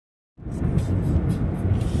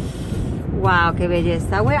Wow, qué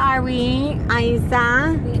belleza. Where are we,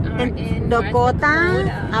 Aiza? We are in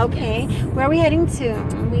Dakota. Okay. Yes. Where are we heading to?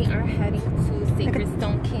 We are heading to Sacred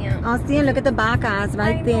Stone Camp. Oh, see, and look at the vacas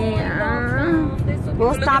right there.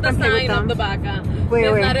 We'll stop and play with them. The vaca. Wait,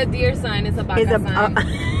 it's wait. not a deer sign, it's a vaca It's sign.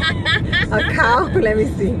 a cow? Let me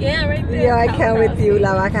see. Yeah, right there. Yeah, I can with you,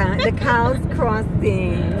 la vaca. The cow's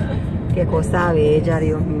crossing. Qué cosa bella,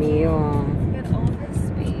 Dios mío. Look at all this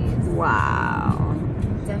space. Wow.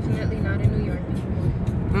 Definitely not in New York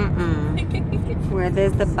anymore. Where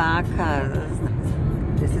there's the vacas.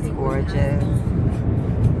 This is gorgeous.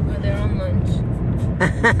 Or they're on lunch.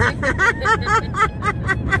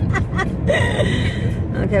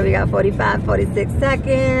 Okay, we got 45, 46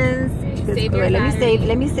 seconds. Save your Wait, let me battery. save.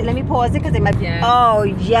 Let me pause it because it might. Yes. Oh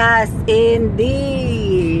yes,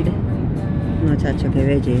 indeed. Muchacho, qué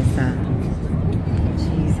belleza.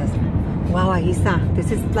 Jesus. Wow, Aisa,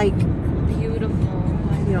 this is like. Beautiful.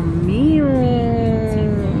 Dios mío.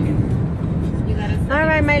 You gotta see. All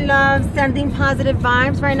right, my love, sending positive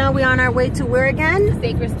vibes. Right now, we're on our way to where again?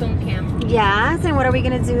 Sacred Stone Camp. Yes, and what are we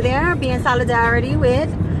gonna do there? Be in solidarity with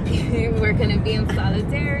We're gonna be in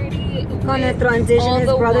solidarity con with nuestros indigenous all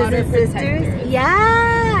the brothers water and sisters. protectors.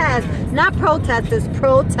 Yes, not protesters,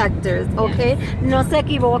 protectors. Okay, no se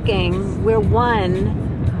equivoquen. We're one.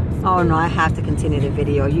 Oh no, I have to continue the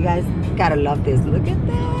video. You guys gotta love this. Look at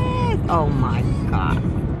this. Oh my God.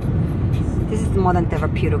 This is more than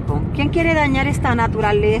therapeutical. ¿Quién quiere dañar esta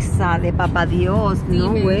naturaleza de Papa Dios?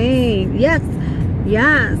 No Demons. way. Yes,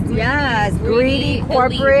 yes, yes. Greedy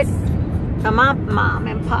corporate. Come on, Mom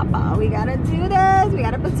and Papa. We gotta do this. We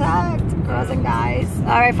gotta protect girls and guys.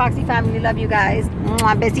 All right, Foxy family. Love you guys.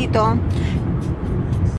 Mwah, besito.